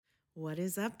What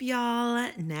is up, y'all?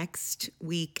 Next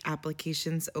week,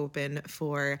 applications open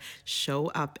for Show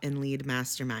Up and Lead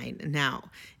Mastermind. Now,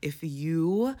 if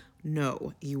you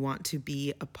know you want to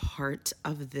be a part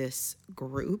of this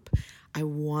group, I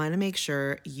want to make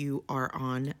sure you are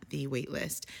on the wait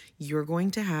list. You're going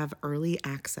to have early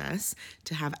access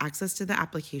to the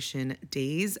application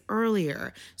days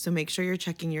earlier. So make sure you're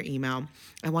checking your email.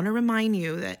 I want to remind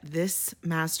you that this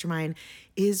mastermind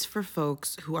is for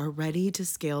folks who are ready to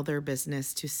scale their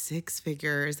business to 6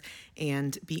 figures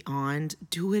and beyond.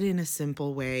 Do it in a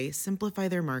simple way, simplify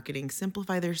their marketing,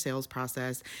 simplify their sales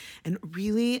process, and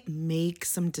really make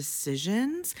some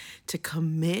decisions to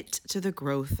commit to the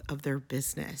growth of their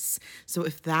business. So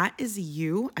if that is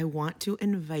you, I want to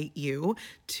invite you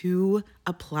to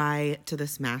apply to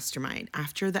this mastermind.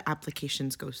 After the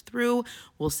applications goes through,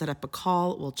 we'll set up a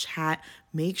call, we'll chat,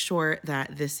 make sure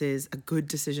that this is a good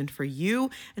decision for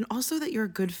you and also that you're a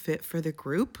good fit for the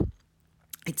group.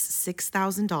 It's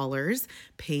 $6,000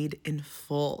 paid in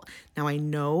full. Now, I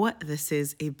know this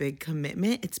is a big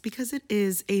commitment. It's because it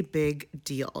is a big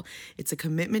deal. It's a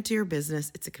commitment to your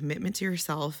business, it's a commitment to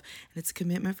yourself, and it's a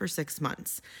commitment for 6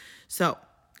 months. So,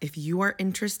 if you are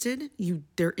interested,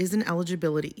 there is an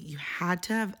eligibility. You had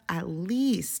to have at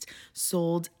least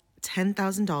sold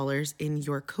 $10,000 in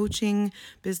your coaching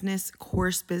business,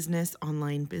 course business,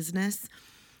 online business,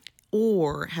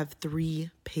 or have 3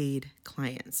 paid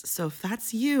clients. So if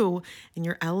that's you and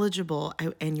you're eligible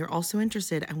and you're also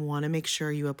interested, I want to make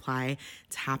sure you apply.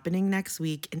 It's happening next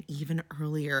week and even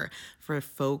earlier for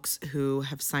folks who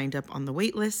have signed up on the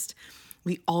wait list.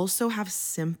 We also have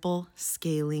Simple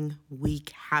Scaling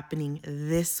Week happening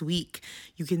this week.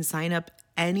 You can sign up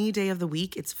any day of the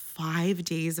week. It's 5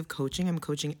 days of coaching. I'm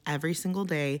coaching every single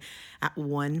day at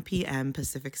 1 p.m.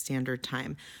 Pacific Standard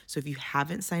Time. So if you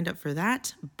haven't signed up for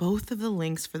that, both of the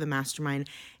links for the mastermind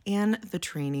and the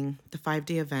training, the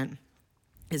 5-day event,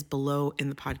 is below in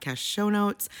the podcast show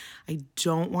notes. I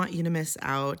don't want you to miss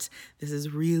out. This is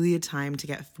really a time to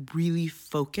get really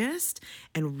focused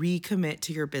and recommit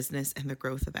to your business and the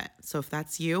growth of it. So if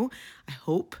that's you, I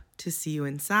hope to see you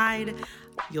inside.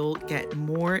 You'll get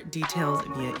more details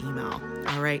via email.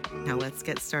 All right, now let's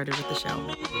get started with the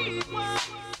show.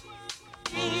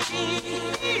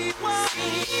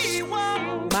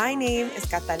 My name is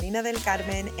Catalina del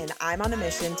Carmen, and I'm on a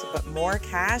mission to put more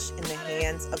cash in the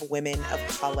hands of women of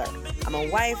color. I'm a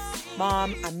wife,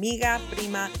 mom, amiga,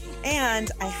 prima, and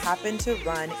I happen to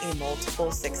run a multiple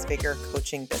 6-figure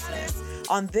coaching business.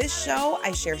 On this show,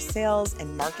 I share sales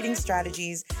and marketing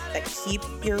strategies that keep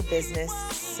your business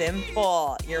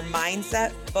simple, your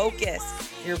mindset focused,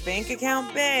 your bank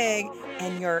account big,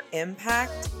 and your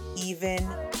impact even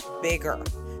bigger.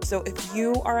 So if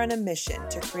you are on a mission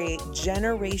to create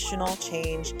generational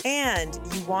change and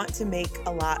you want to make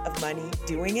a lot of money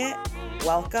doing it,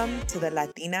 welcome to the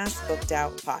Latinas Booked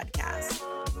Out podcast.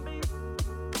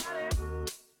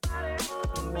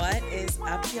 What is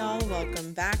up, y'all?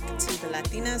 Welcome back to the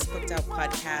Latinas Booked Out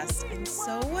podcast. I'm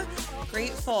so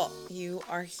grateful you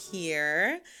are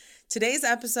here. Today's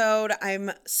episode,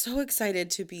 I'm so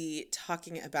excited to be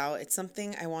talking about. It's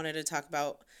something I wanted to talk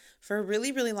about for a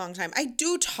really, really long time. I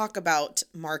do talk about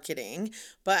marketing,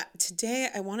 but today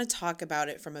I want to talk about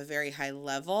it from a very high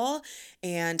level.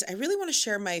 And I really want to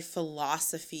share my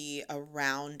philosophy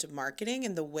around marketing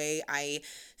and the way I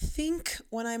think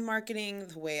when I'm marketing,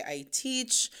 the way I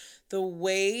teach, the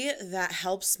way that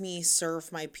helps me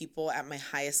serve my people at my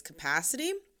highest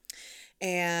capacity.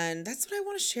 And that's what I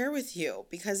want to share with you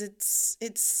because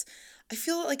I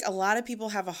feel like a lot of people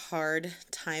have a hard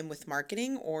time with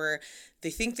marketing, or they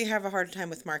think they have a hard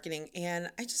time with marketing. And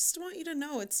I just want you to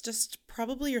know it's just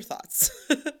probably your thoughts.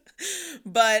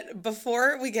 But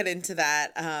before we get into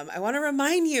that, I want to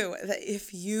remind you that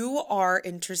if you are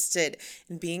interested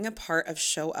in being a part of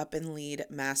Show Up and Lead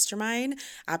Mastermind,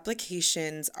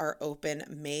 applications are open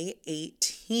May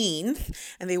 18th,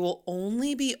 and they will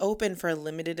only be open for a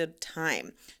limited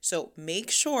time. So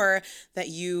make sure that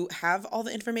you have all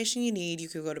the information you need. You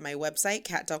can go to my website,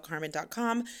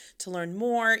 catdelcarmen.com, to learn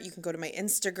more. You can go to my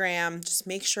Instagram. Just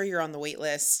make sure you're on the wait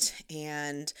list.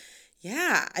 And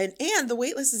yeah, and the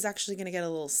waitlist is actually going to get a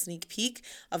little sneak peek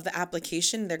of the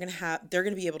application. They're going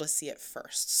to be able to see it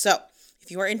first. So if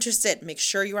you are interested, make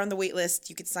sure you're on the waitlist.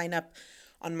 You could sign up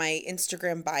on my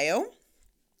Instagram bio,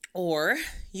 or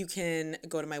you can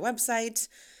go to my website.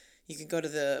 You can go to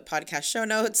the podcast show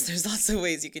notes. There's lots of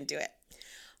ways you can do it.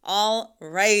 All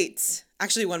right.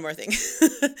 Actually, one more thing.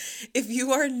 If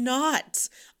you are not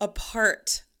a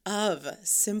part of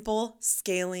Simple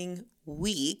Scaling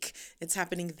Week, it's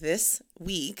happening this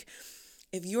week,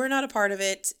 If you are not a part of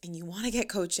it and you want to get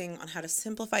coaching on how to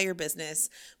simplify your business,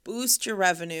 boost your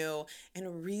revenue,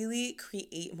 and really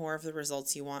create more of the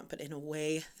results you want, but in a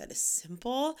way that is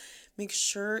simple, make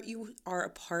sure you are a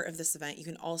part of this event. You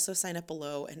can also sign up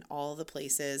below in all the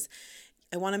places.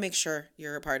 I want to make sure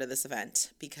you're a part of this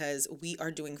event because we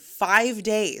are doing 5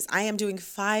 days. I am doing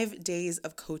 5 days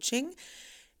of coaching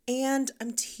and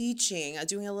I'm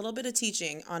doing a little bit of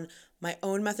teaching on my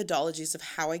own methodologies of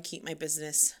how I keep my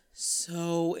business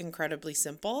so incredibly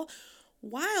simple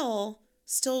while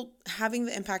still having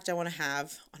the impact I want to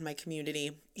have on my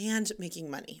community and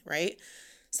making money, right?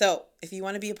 So if you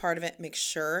want to be a part of it, make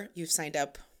sure you've signed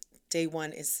up. Day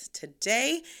 1 is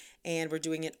today, and we're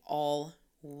doing it all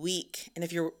week. And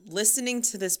if you're listening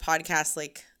to this podcast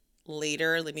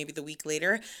later, like maybe the week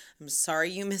later, I'm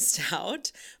sorry you missed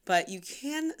out, but you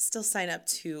can still sign up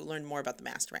to learn more about the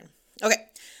mastermind. Okay,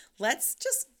 let's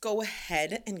just go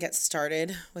ahead and get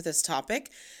started with this topic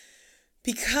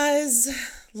because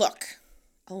look,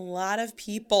 a lot of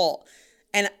people,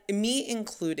 and me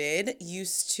included,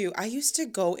 I used to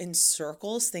go in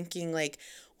circles thinking like,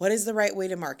 what is the right way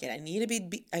to market? I need to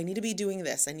be doing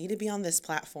this. I need to be on this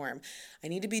platform. I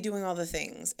need to be doing all the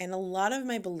things. And a lot of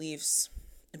my beliefs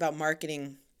about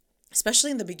marketing, especially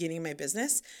in the beginning of my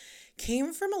business,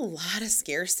 came from a lot of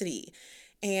scarcity.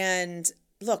 And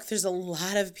look, there's a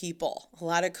lot of people, a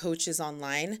lot of coaches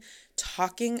online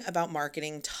talking about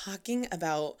marketing, talking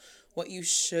about what you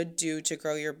should do to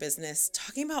grow your business,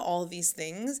 talking about all of these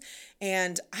things.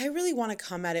 And I really want to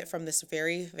come at it from this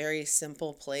very, very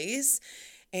simple place.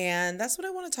 And that's what I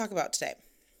want to talk about today.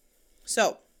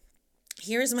 So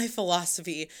here's my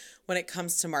philosophy when it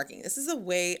comes to marketing. This is the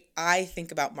way I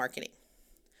think about marketing.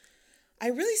 I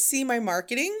really see my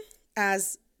marketing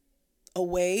as a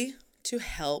way to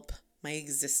help my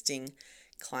existing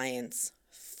clients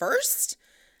first,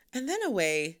 and then a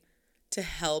way to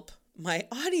help my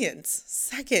audience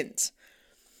second.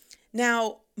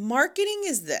 Now, marketing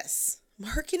is this.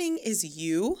 Marketing is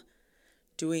you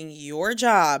doing your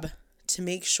job to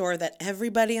make sure that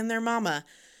everybody and their mama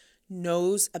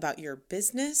knows about your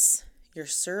business, your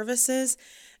services,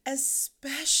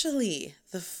 especially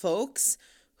the folks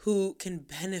who can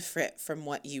benefit from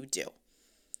what you do.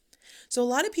 So a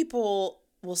lot of people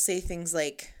will say things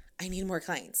like, I need more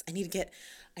clients. I need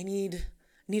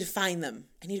to find them.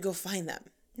 I need to go find them.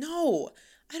 No,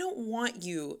 I don't want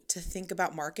you to think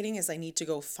about marketing as I need to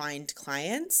go find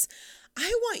clients.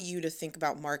 I want you to think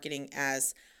about marketing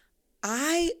as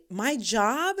my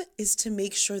job is to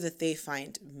make sure that they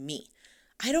find me.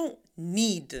 I don't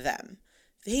need them.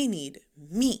 They need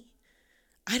me.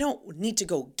 I don't need to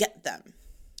go get them.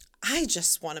 I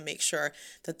just want to make sure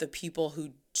that the people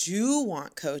who do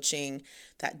want coaching,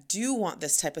 that do want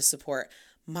this type of support,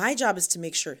 my job is to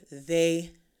make sure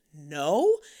they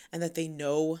know and that they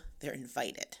know they're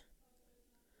invited.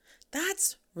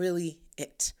 That's really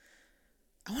it.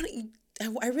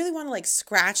 I really want to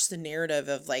scratch the narrative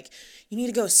of you need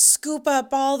to go scoop up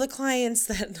all the clients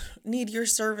that need your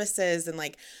services and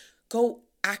go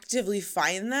actively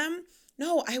find them.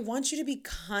 No, I want you to be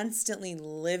constantly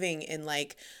living in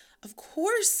of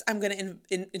course I'm going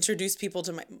to introduce people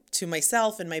to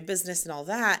myself and my business and all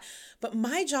that. But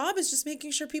my job is just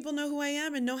making sure people know who I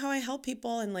am and know how I help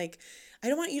people. And I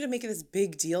don't want you to make it this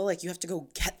big deal. You have to go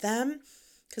get them,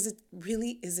 because it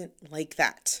really isn't like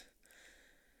that.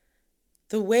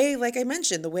 The way, like I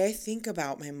mentioned, the way I think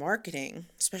about my marketing,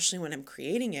 especially when I'm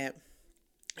creating it,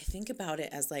 I think about it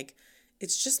as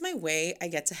it's just my way I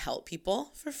get to help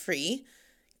people for free,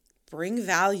 bring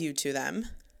value to them.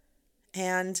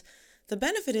 And the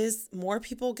benefit is more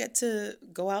people get to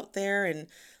go out there and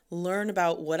learn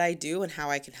about what I do and how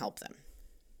I can help them.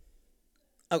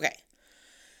 Okay.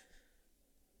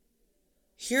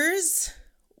 Here's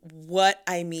what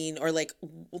I mean, or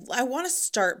I want to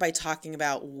start by talking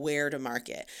about where to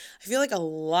market. I feel like a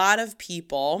lot of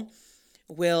people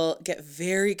will get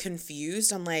very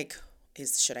confused on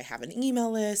should I have an email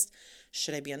list?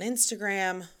 Should I be on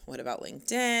Instagram? What about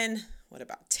LinkedIn? What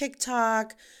about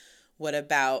TikTok? What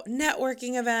about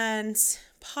networking events,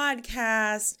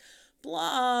 podcast,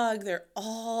 blog? There are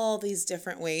all these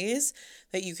different ways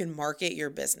that you can market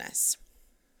your business.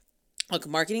 Look,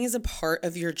 marketing is a part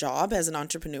of your job as an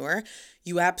entrepreneur.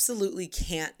 You absolutely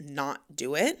can't not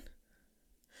do it.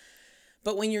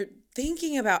 But when you're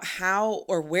thinking about how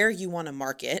or where you want to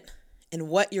market and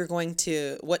what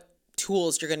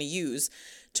tools you're going to use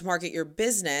to market your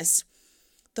business,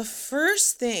 the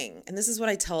first thing, and this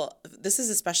is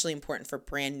especially important for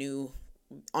brand new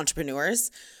entrepreneurs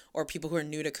or people who are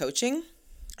new to coaching,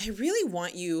 I really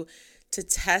want you to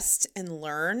test and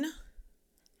learn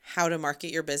how to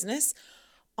market your business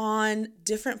on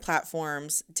different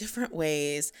platforms, different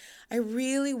ways. I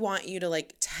really want you to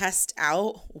like test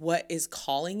out what is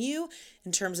calling you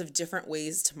in terms of different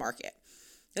ways to market.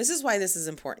 This is why this is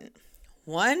important.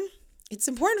 One, it's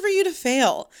important for you to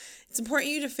fail. It's important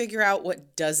for you to figure out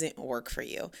what doesn't work for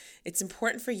you. It's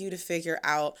important for you to figure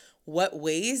out what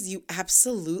ways you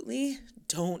absolutely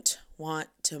don't want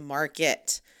to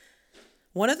market.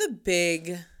 One of the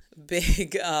big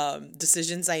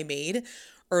decisions I made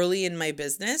early in my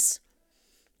business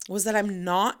was that I'm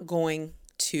not going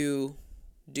to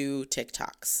do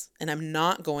TikToks and I'm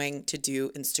not going to do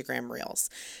Instagram Reels.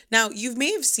 Now, you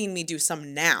may have seen me do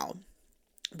some now,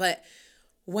 but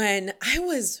when I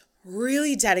was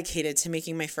really dedicated to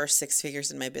making my first 6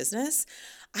 figures in my business,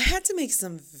 I had to make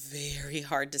some very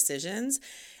hard decisions.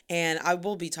 And I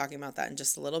will be talking about that in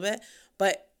just a little bit.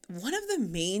 But one of the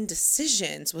main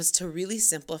decisions was to really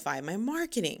simplify my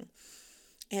marketing.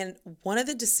 And one of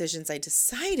the decisions I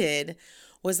decided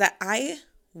was that I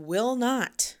will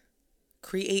not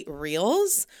create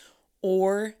Reels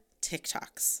or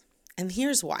TikToks. And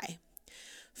here's why.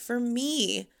 For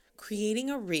me, creating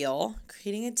a Reel,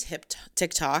 creating a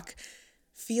TikTok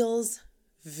feels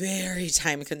very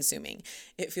time consuming.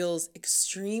 It feels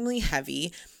extremely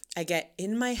heavy. I get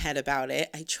in my head about it.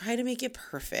 I try to make it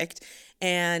perfect.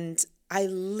 And I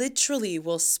literally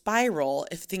will spiral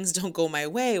if things don't go my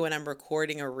way when I'm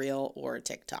recording a Reel or a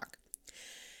TikTok.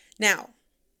 Now,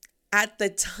 at the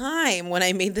time when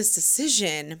I made this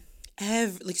decision,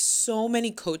 so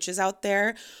many coaches out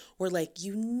there were like,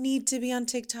 you need to be on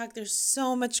TikTok. There's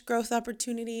so much growth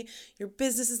opportunity. Your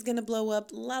business is going to blow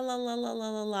up, la, la, la, la, la,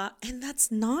 la, la. And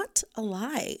that's not a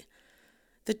lie.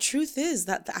 The truth is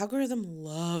that the algorithm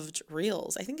loved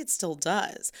Reels. I think it still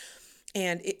does.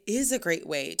 And it is a great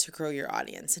way to grow your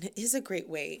audience. And it is a great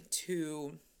way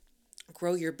to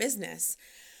grow your business.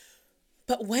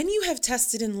 But when you have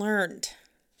tested and learned,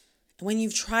 when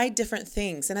you've tried different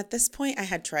things, and at this point I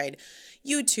had tried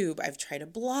YouTube, I've tried a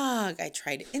blog, I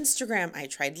tried Instagram, I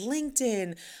tried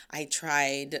LinkedIn, I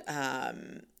tried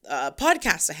a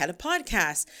podcast. I had a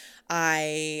podcast.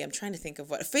 I am trying to think of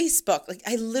Facebook. Like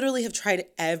I literally have tried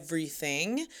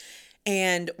everything.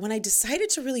 And when I decided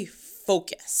to really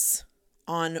focus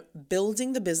on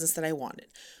building the business that I wanted,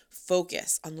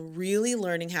 focus on really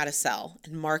learning how to sell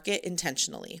and market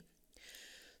intentionally,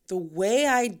 the way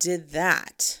I did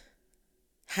that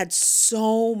had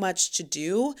so much to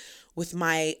do with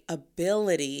my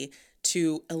ability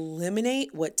to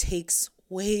eliminate what takes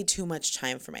way too much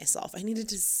time for myself. I needed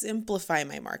to simplify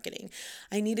my marketing.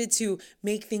 I needed to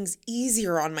make things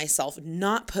easier on myself,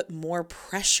 not put more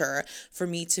pressure for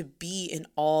me to be in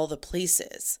all the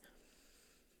places.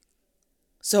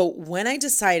 So when I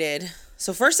decided,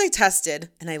 first I tested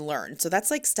and I learned. So that's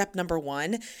like step number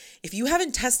 1. If you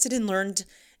haven't tested and learned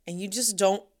and you just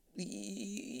don't,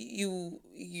 maybe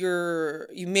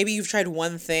you've tried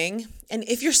one thing, and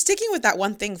if you're sticking with that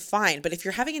one thing, fine. But if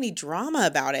you're having any drama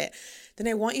about it, then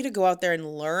I want you to go out there and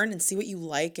learn and see what you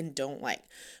like and don't like.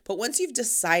 But once you've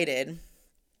decided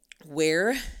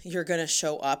where you're going to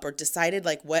show up or decided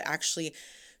like what actually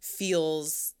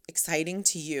feels exciting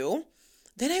to you,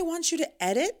 then I want you to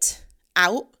edit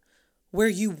out where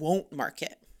you won't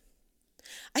market.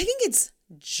 I think it's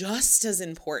just as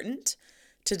important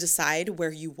to decide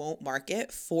where you won't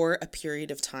market for a period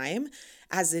of time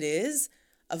as it is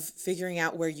of figuring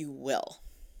out where you will.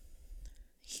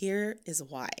 Here is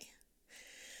why.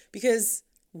 Because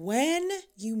when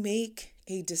you make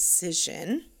a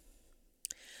decision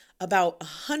about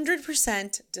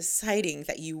 100% deciding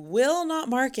that you will not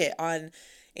market on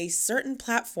a certain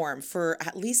platform for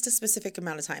at least a specific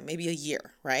amount of time, maybe a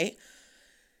year, right?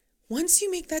 Once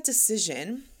you make that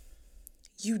decision,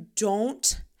 you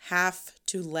don't have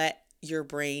to let your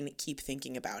brain keep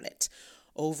thinking about it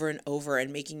over and over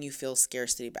and making you feel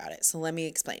scarcity about it. So let me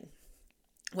explain.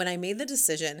 When I made the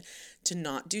decision to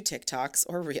not do TikToks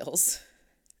or Reels,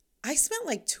 I spent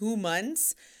like 2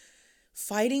 months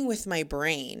fighting with my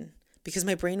brain because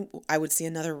my brain, I would see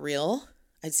another Reel.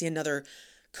 I'd see another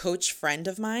coach friend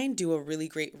of mine do a really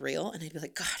great Reel and I'd be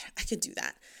like, God, I could do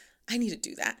that. I need to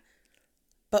do that.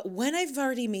 But when I've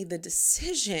already made the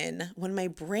decision, when my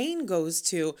brain goes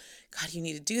to, God, you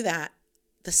need to do that,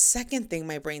 the second thing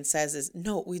my brain says is,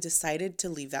 no, we decided to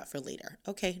leave that for later.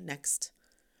 Okay, next.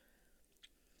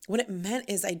 What it meant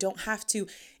is I don't have to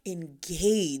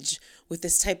engage with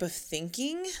this type of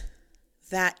thinking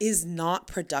that is not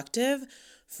productive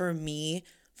for me,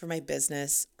 for my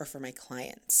business, or for my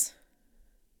clients.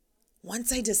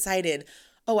 Once I decided,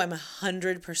 I'm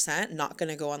 100% not going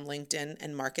to go on LinkedIn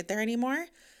and market there anymore,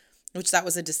 which that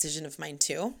was a decision of mine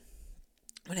too.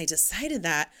 When I decided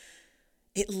that,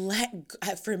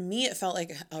 for me, it felt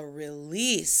like a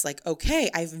release. Like, okay,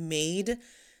 I've made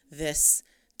this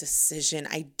decision.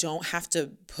 I don't have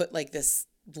to put like this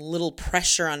little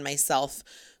pressure on myself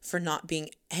for not being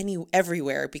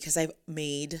everywhere because I've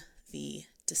made the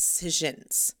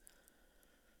decisions.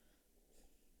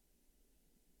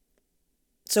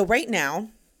 So right now,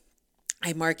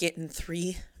 I market in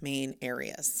 3 main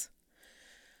areas.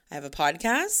 I have a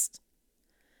podcast,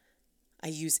 I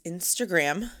use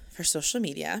Instagram for social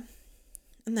media,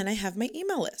 and then I have my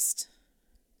email list.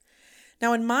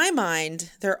 Now, in my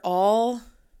mind, they're all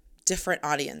different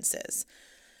audiences.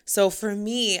 So for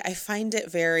me, I find it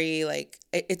very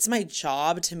it's my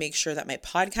job to make sure that my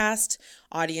podcast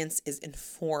audience is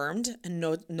informed and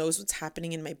knows what's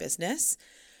happening in my business.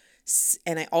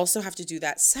 And I also have to do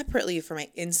that separately for my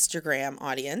Instagram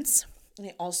audience. And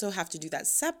I also have to do that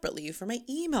separately for my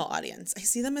email audience. I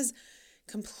see them as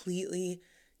completely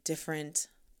different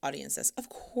audiences. Of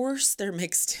course, they're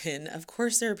mixed in. Of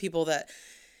course, there are people that,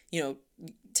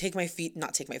 hear my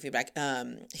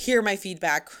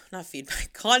feedback,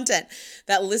 content,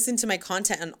 that listen to my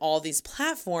content on all these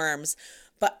platforms.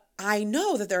 But I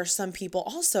know that there are some people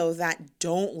also that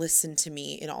don't listen to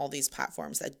me in all these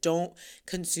platforms, that don't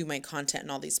consume my content in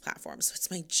all these platforms. So it's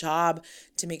my job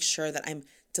to make sure that I'm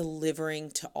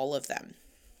delivering to all of them.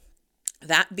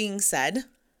 That being said,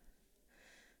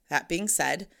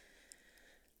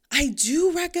 I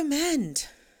do recommend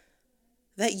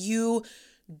that you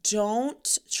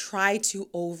don't try to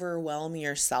overwhelm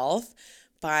yourself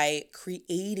by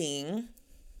creating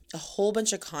a whole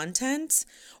bunch of content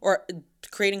or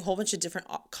creating a whole bunch of different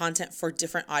content for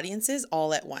different audiences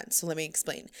all at once. So let me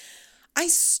explain. I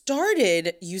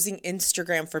started using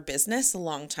Instagram for business a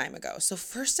long time ago. So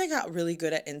first I got really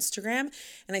good at Instagram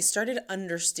and I started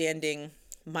understanding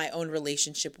my own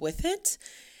relationship with it.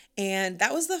 And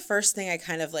that was the first thing I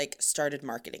kind of started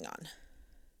marketing on.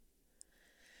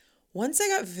 Once I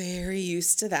got very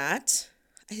used to that,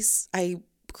 I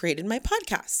created my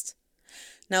podcast.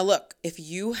 Now, look, if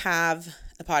you have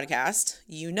a podcast,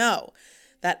 you know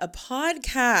that a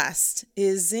podcast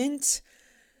isn't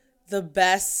the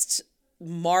best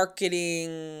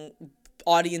marketing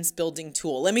audience building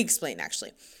tool. Let me explain,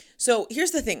 actually. So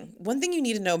here's the thing. One thing you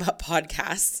need to know about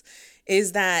podcasts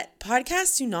is that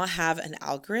podcasts do not have an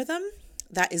algorithm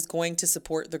that is going to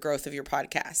support the growth of your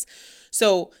podcast.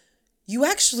 So you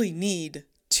actually need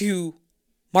to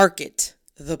market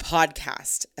the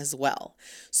podcast as well.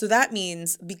 So that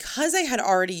means because I had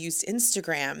already used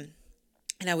Instagram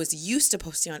and I was used to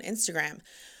posting on Instagram,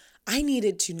 I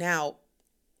needed to now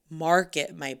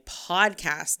market my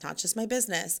podcast, not just my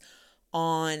business,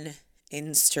 on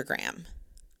Instagram.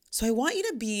 So I want you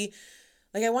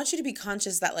to be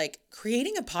conscious that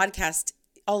creating a podcast,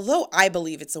 although I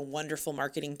believe it's a wonderful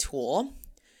marketing tool,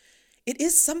 it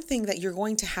is something that you're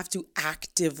going to have to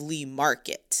actively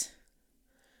market.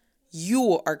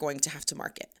 You are going to have to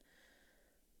market.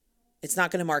 It's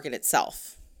not going to market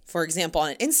itself. For example,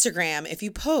 on Instagram, if you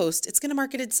post, it's going to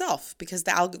market itself because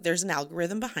there's an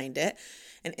algorithm behind it,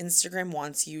 and Instagram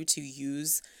wants you to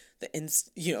use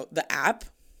the app.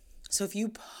 So if you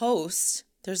post,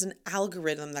 there's an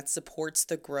algorithm that supports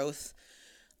the growth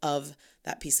of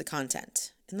that piece of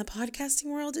content. In the podcasting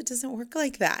world, it doesn't work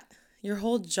like that. Your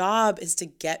whole job is to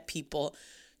get people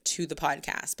to the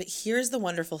podcast. But here's the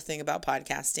wonderful thing about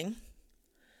podcasting.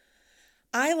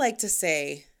 I like to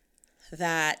say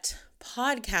that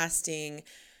podcasting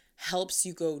helps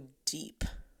you go deep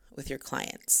with your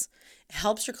clients. It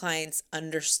helps your clients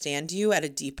understand you at a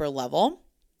deeper level.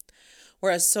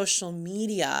 Whereas social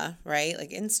media, right, like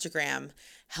Instagram,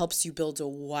 helps you build a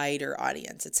wider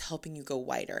audience. It's helping you go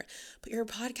wider. But your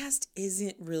podcast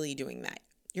isn't really doing that.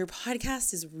 Your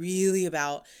podcast is really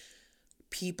about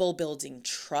people building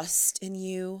trust in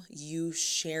you, you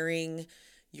sharing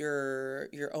your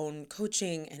own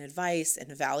coaching and advice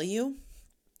and value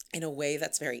in a way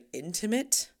that's very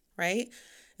intimate, right?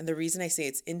 And the reason I say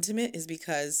it's intimate is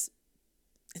because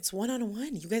it's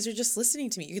one-on-one. You guys are just listening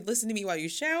to me. You could listen to me while you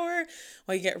shower,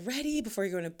 while you get ready, before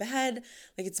you go to bed.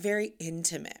 It's very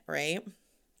intimate, right?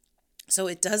 So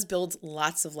it does build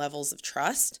lots of levels of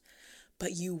trust,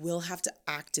 but you will have to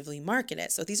actively market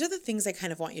it. So these are the things I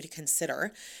kind of want you to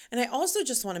consider. And I also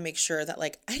just want to make sure that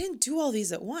I didn't do all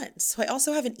these at once. So I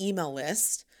also have an email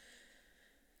list.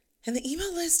 And the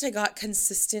email list, I got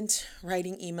consistent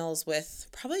writing emails with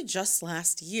probably just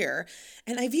last year.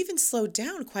 And I've even slowed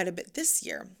down quite a bit this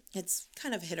year. It's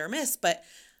kind of hit or miss, but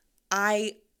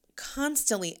I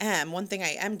constantly am. One thing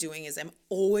I am doing is I'm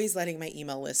always letting my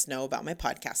email list know about my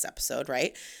podcast episode,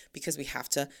 right? Because we have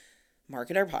to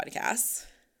market our podcasts.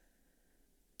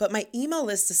 But my email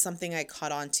list is something I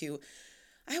caught on to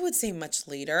I would say much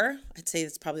later. I'd say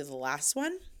it's probably the last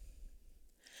one.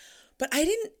 But I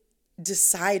didn't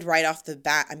decide right off the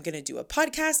bat, I'm going to do a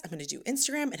podcast, I'm going to do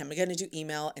Instagram, and I'm going to do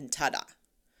email, and ta-da.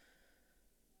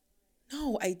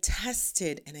 No, I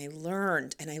tested and I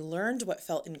learned what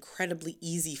felt incredibly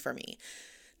easy for me.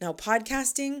 Now,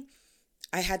 podcasting,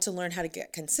 I had to learn how to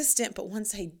get consistent, but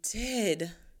once I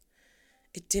did,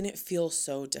 it didn't feel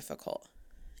so difficult.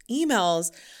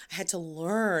 Emails, I had to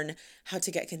learn how to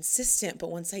get consistent,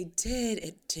 but once I did,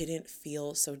 it didn't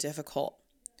feel so difficult.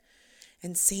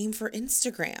 And same for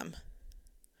Instagram.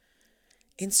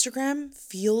 Instagram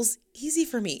feels easy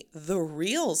for me. The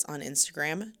reels on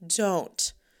Instagram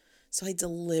don't. So I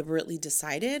deliberately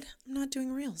decided I'm not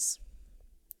doing reels.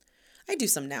 I do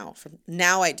some now.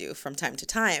 I do from time to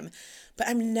time, but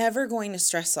I'm never going to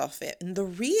stress off it. And the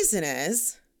reason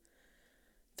is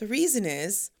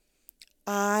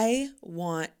I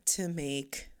want to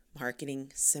make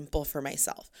marketing simple for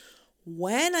myself.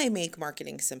 When I make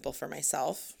marketing simple for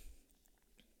myself,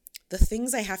 the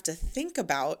things I have to think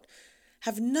about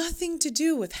have nothing to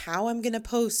do with how I'm going to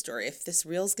post, or if this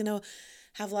reel's going to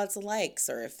have lots of likes,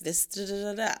 or if this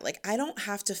Like, I don't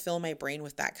have to fill my brain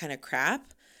with that kind of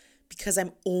crap, because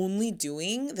I'm only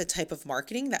doing the type of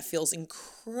marketing that feels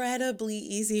incredibly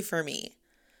easy for me.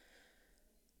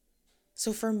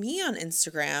 So for me on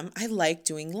Instagram, I like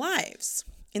doing lives.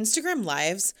 Instagram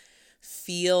lives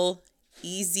feel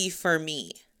easy for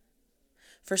me.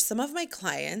 For some of my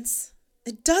clients,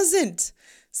 it doesn't.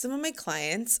 Some of my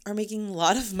clients are making a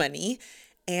lot of money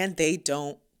and they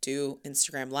don't do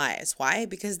Instagram lives. Why?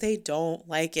 Because they don't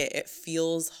like it. It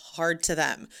feels hard to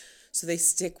them. So they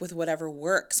stick with whatever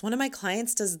works. One of my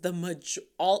clients does the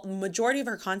majority of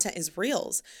her content is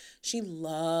reels. She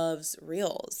loves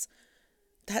reels.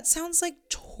 That sounds like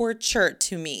torture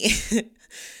to me.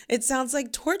 It sounds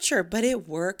like torture, but it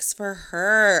works for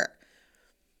her.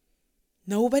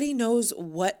 Nobody knows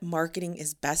what marketing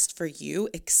is best for you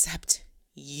except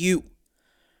you.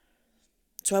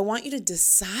 So I want you to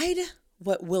decide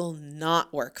what will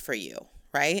not work for you,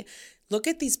 right? Look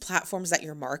at these platforms that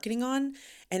you're marketing on.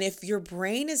 And if your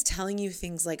brain is telling you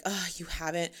things like, oh, you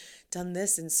haven't done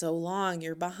this in so long,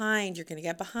 you're behind, you're going to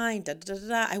get behind,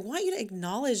 I want you to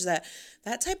acknowledge that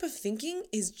that type of thinking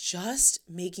is just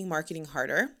making marketing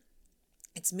harder.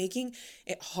 It's making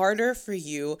it harder for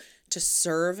you to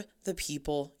serve the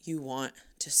people you want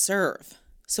to serve.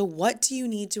 So what do you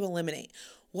need to eliminate?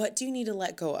 What do you need to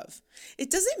let go of?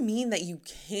 It doesn't mean that you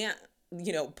can't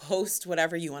post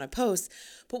whatever you want to post.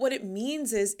 But what it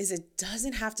means is it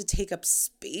doesn't have to take up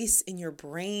space in your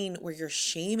brain where you're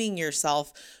shaming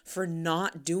yourself for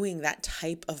not doing that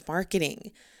type of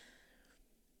marketing.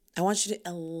 I want you to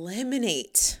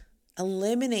eliminate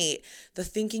the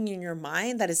thinking in your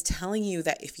mind that is telling you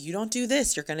that if you don't do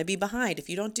this, you're going to be behind. If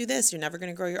you don't do this, you're never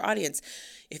going to grow your audience.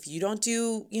 If you don't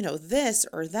do, this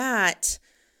or that,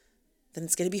 then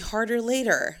it's going to be harder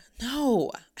later.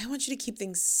 No, I want you to keep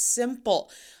things simple.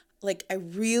 Like, I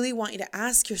really want you to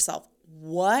ask yourself,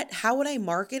 how would I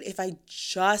market if I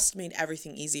just made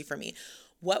everything easy for me?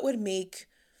 What would make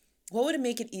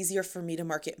it easier for me to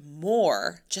market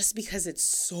more just because it's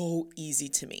so easy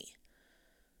to me?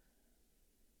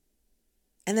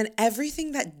 And then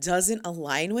everything that doesn't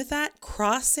align with that,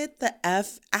 cross it the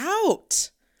F out.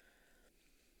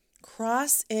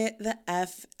 Cross it the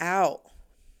F out.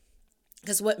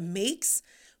 Because what makes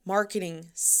marketing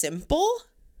simple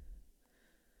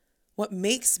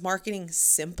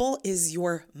is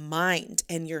your mind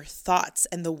and your thoughts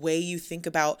and the way you think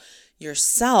about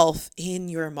yourself in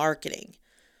your marketing.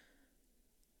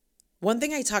 One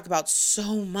thing I talk about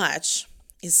so much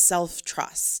is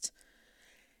self-trust.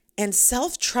 And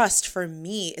self-trust for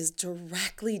me is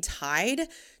directly tied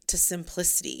to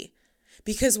simplicity.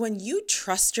 Because when you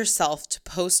trust yourself to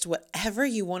post whatever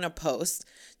you want to post,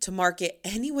 to market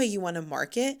any way you want to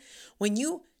market, when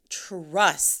you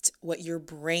trust what your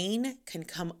brain can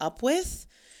come up with,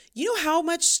 you know how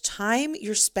much time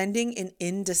you're spending in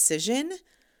indecision?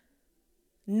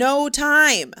 No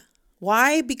time.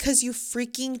 Why? Because you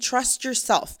freaking trust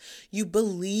yourself. You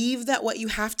believe that what you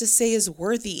have to say is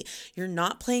worthy. You're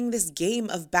not playing this game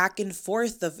of back and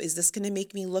forth of, is this going to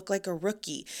make me look like a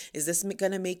rookie? Is this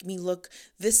going to make me look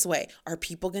this way? Are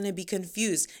people going to be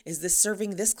confused? Is this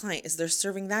serving this client? Is this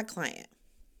serving that client?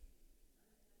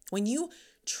 When you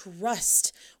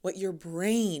trust what your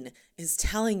brain is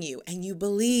telling you and you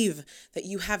believe that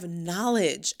you have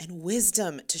knowledge and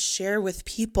wisdom to share with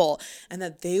people and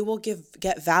that they will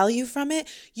get value from it,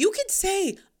 you can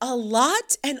say a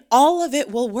lot and all of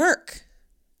it will work.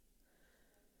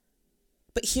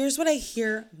 But here's what I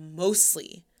hear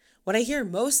mostly What I hear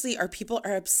mostly are people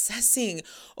are obsessing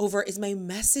over, is my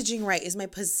messaging right? Is my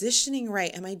positioning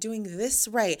right? Am I doing this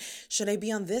right? Should I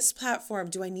be on this platform?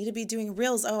 Do I need to be doing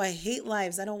reels? Oh, I hate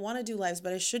lives. I don't want to do lives,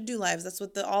 but I should do lives. That's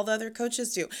what all the other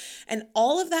coaches do. And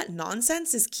all of that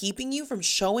nonsense is keeping you from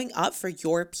showing up for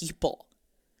your people.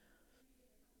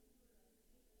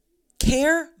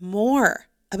 Care more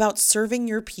about serving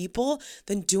your people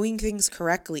than doing things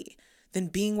correctly, than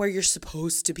being where you're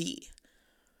supposed to be.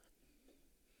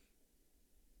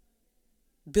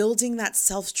 Building that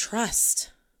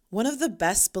self-trust. One of the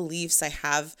best beliefs I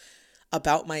have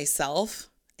about myself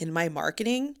in my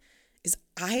marketing is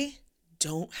I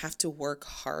don't have to work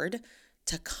hard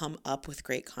to come up with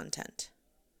great content.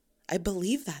 I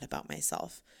believe that about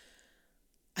myself.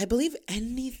 I believe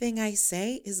anything I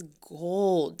say is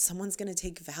gold. Someone's going to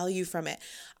take value from it.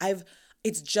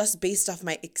 It's just based off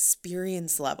my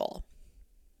experience level.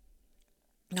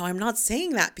 Now, I'm not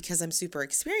saying that because I'm super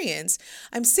experienced.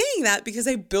 I'm saying that because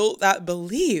I built that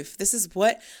belief. This is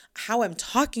how I'm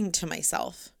talking to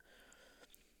myself.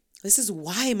 This is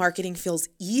why marketing feels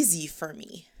easy for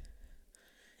me.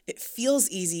 It feels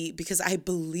easy because I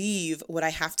believe what I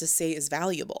have to say is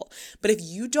valuable. But if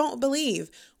you don't believe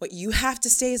what you have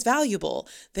to say is valuable,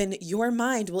 then your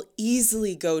mind will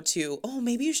easily go to, oh,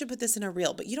 maybe you should put this in a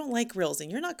reel, but you don't like reels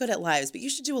and you're not good at lives, but you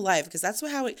should do a live because that's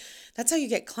how you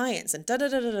get clients and da da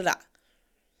da da da da.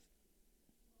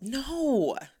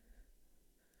 No.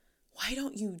 Why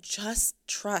don't you just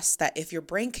trust that if your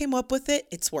brain came up with it,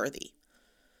 it's worthy?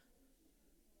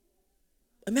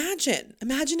 Imagine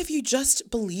if you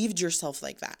just believed yourself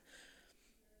like that.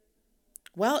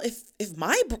 Well, if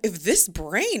this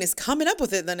brain is coming up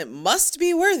with it, then it must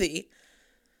be worthy.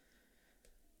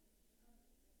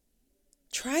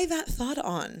 Try that thought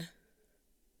on.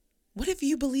 What if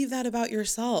you believe that about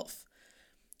yourself?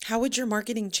 How would your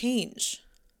marketing change?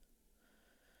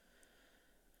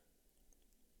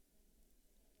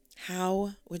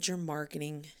 How would your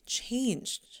marketing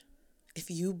change if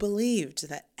you believed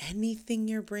that anything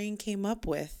your brain came up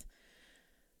with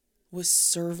was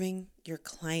serving your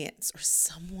clients or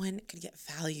someone could get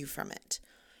value from it?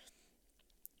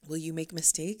 Will you make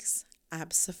mistakes?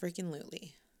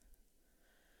 Abso-freaking-lutely.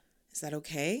 Is that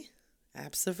okay?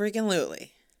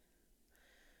 Abso-freaking-lutely.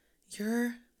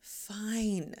 You're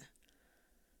fine.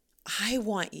 I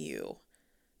want you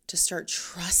to start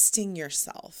trusting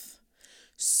yourself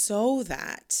so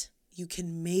that you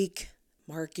can make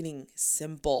marketing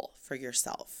simple for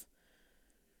yourself.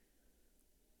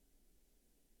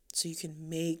 So you can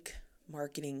make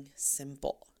marketing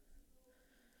simple.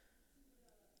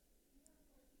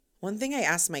 One thing I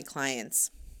ask my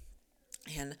clients,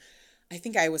 and I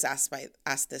think I was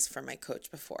asked this from my coach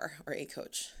before, or a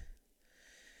coach.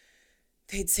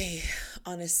 They'd say,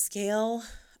 on a scale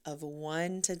of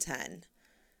 1 to 10,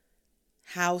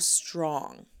 how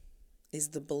strong is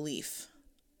the belief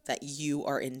that you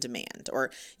are in demand? Or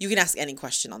you can ask any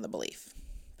question on the belief.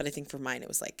 But I think for mine, it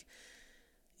was like,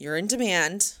 you're in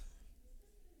demand.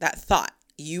 That thought,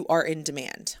 you are in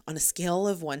demand. On a scale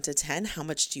of 1 to 10, how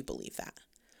much do you believe that?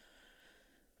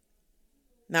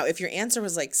 Now, if your answer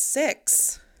was like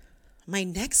 6, my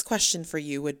next question for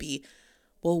you would be,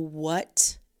 well,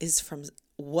 what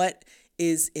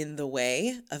is in the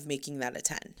way of making that a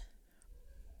 10?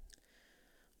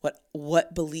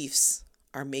 What beliefs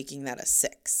are making that a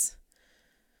 6?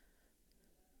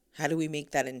 How do we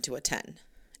make that into a 10?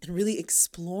 And really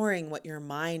exploring what your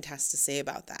mind has to say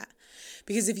about that.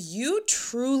 Because if you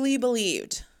truly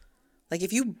believed, like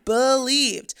if you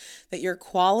believed that you're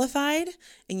qualified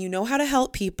and you know how to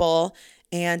help people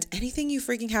and anything you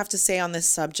freaking have to say on this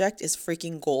subject is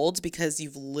freaking gold because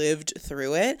you've lived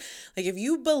through it. Like if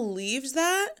you believed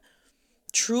that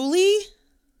truly,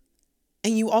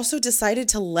 and you also decided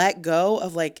to let go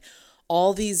of like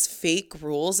all these fake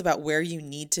rules about where you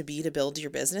need to be to build your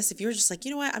business. If you were just like,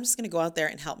 you know what, I'm just going to go out there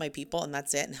and help my people and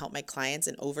that's it, and help my clients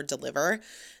and over deliver,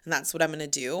 and that's what I'm going to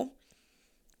do.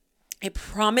 I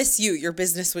promise you, your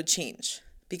business would change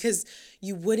because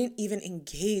you wouldn't even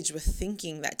engage with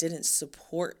thinking that didn't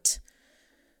support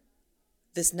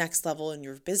this next level in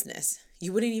your business.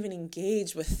 You wouldn't even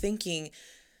engage with thinking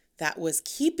that was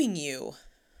keeping you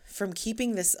from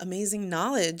keeping this amazing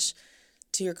knowledge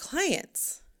to your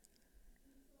clients.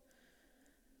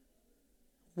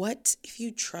 What if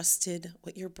you trusted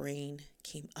what your brain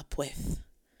came up with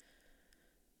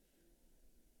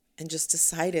and just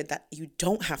decided that you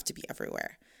don't have to be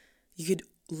everywhere? You could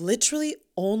literally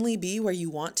only be where you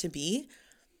want to be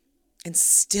and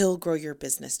still grow your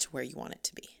business to where you want it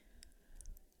to be.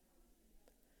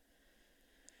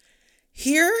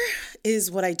 Here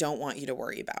is what I don't want you to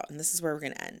worry about, and this is where we're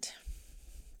going to end.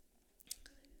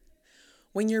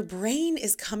 When your brain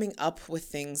is coming up with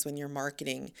things when you're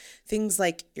marketing, things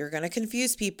like you're going to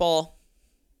confuse people,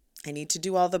 I need to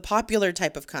do all the popular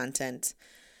type of content,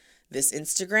 this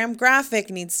Instagram graphic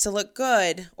needs to look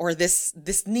good, or this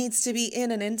needs to be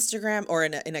in an Instagram or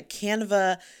in a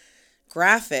Canva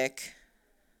graphic,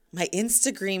 my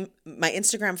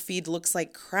Instagram feed looks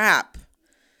like crap.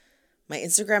 My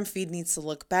Instagram feed needs to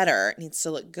look better. It needs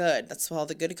to look good. That's what all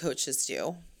the good coaches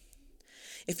do.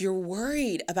 If you're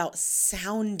worried about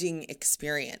sounding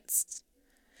experienced,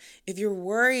 if you're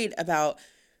worried about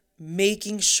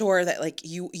making sure that like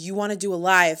you want to do a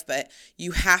live, but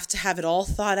you have to have it all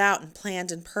thought out and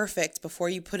planned and perfect before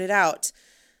you put it out,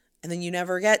 and then you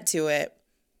never get to it.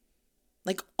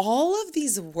 Like, all of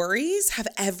these worries have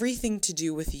everything to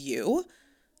do with you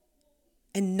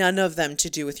and none of them to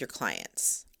do with your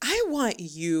clients. I want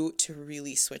you to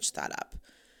really switch that up.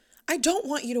 I don't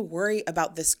want you to worry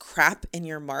about this crap in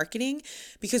your marketing,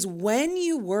 because when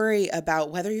you worry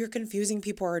about whether you're confusing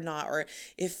people or not, or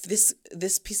if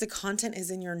this piece of content is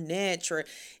in your niche, or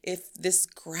if this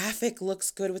graphic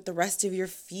looks good with the rest of your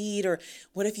feed, or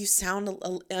what if you sound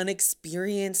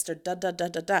unexperienced, or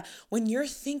when you're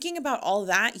thinking about all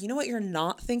that, you know what you're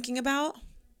not thinking about?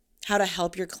 How to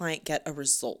help your client get a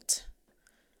result.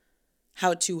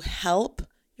 How to help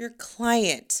your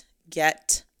client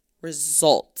get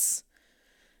results.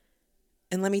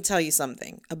 And let me tell you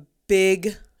something. A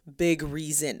big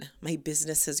reason my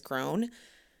business has grown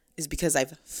is because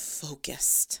I've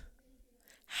focused.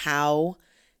 How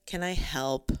can I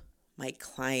help my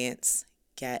clients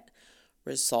get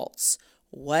results?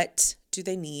 What do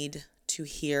they need to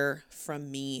hear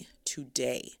from me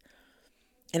today?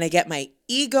 And I get my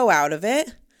ego out of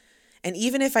it. And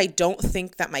even if I don't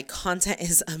think that my content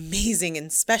is amazing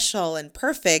and special and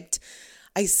perfect,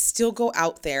 I still go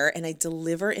out there and I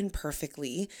deliver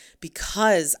imperfectly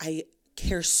because I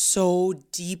care so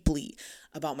deeply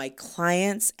about my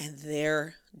clients and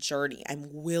their journey. I'm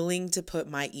willing to put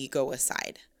my ego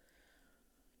aside.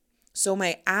 So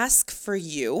my ask for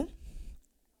you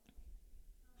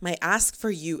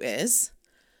is,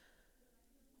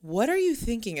 what are you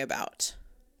thinking about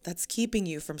that's keeping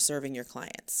you from serving your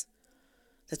clients,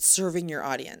 that's serving your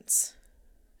audience?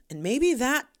 And maybe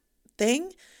that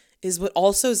thing is what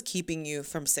also is keeping you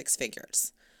from 6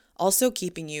 figures, also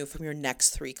keeping you from your next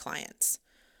 3 clients.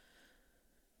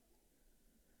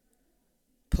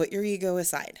 Put your ego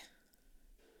aside.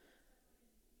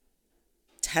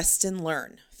 Test and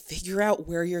learn. Figure out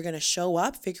where you're going to show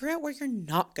up. Figure out where you're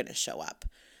not going to show up.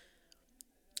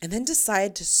 And then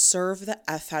decide to serve the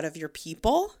F out of your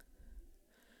people.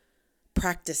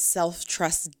 Practice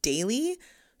self-trust daily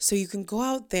so you can go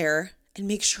out there and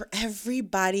make sure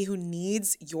everybody who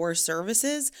needs your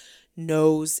services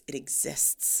knows it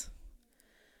exists.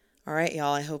 All right,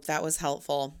 y'all, I hope that was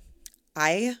helpful.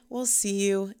 I will see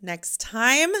you next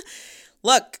time.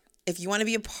 Look, if you want to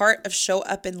be a part of Show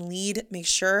Up and Lead, make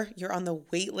sure you're on the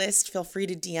wait list. Feel free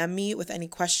to DM me with any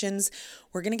questions.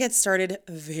 We're going to get started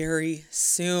very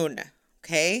soon,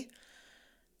 okay?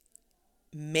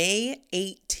 May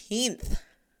 18th.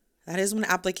 That is when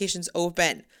applications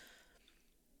open.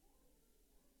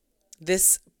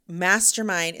 This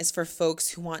mastermind is for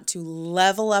folks who want to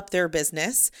level up their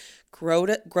business, grow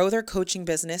their coaching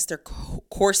business, their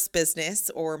course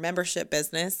business or membership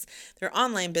business, their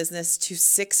online business to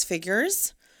 6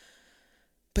 figures,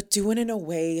 but do it in a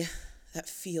way that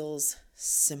feels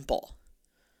simple.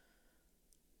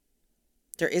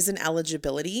 There is an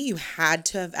eligibility. You had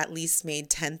to have at least made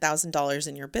 $10,000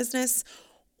 in your business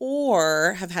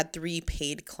or have had 3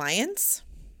 paid clients.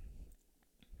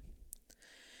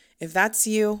 If that's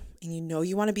you and you know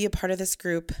you want to be a part of this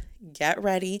group, get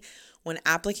ready. When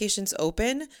applications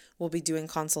open, we'll be doing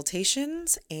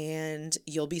consultations and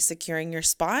you'll be securing your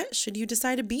spot should you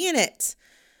decide to be in it.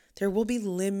 There will be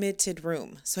limited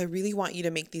room. So I really want you to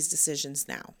make these decisions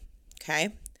now. Okay?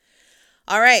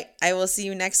 All right. I will see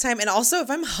you next time. And also,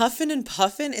 if I'm huffing and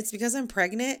puffing, it's because I'm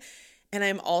pregnant. And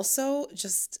I'm also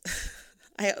just,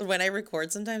 when I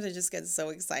record, sometimes I just get so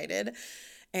excited.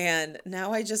 And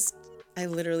now I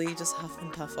literally just huff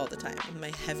and puff all the time with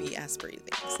my heavy ass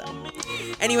breathing. So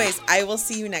anyways, I will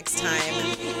see you next time.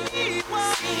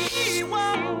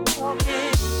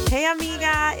 Hey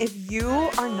amiga, if you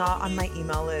are not on my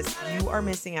email list, you are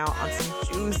missing out on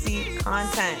some juicy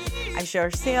content. I share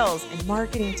sales and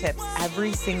marketing tips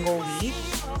every single week.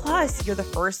 Plus, you're the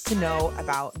first to know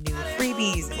about new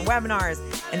freebies and webinars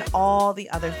and all the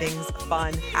other things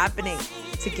fun happening.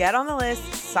 To get on the list,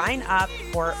 sign up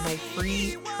for my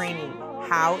free training,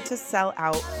 How to Sell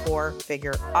Out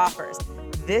 4-Figure Offers.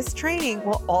 this training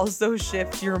will also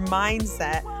shift your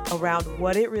mindset around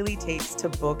what it really takes to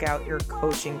book out your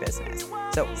coaching business.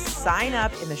 So sign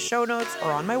up in the show notes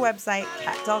or on my website,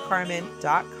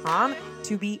 katdelcarmen.com,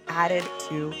 to be added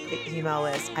to the email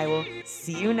list. I will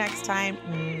see you next time.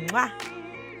 Mwah!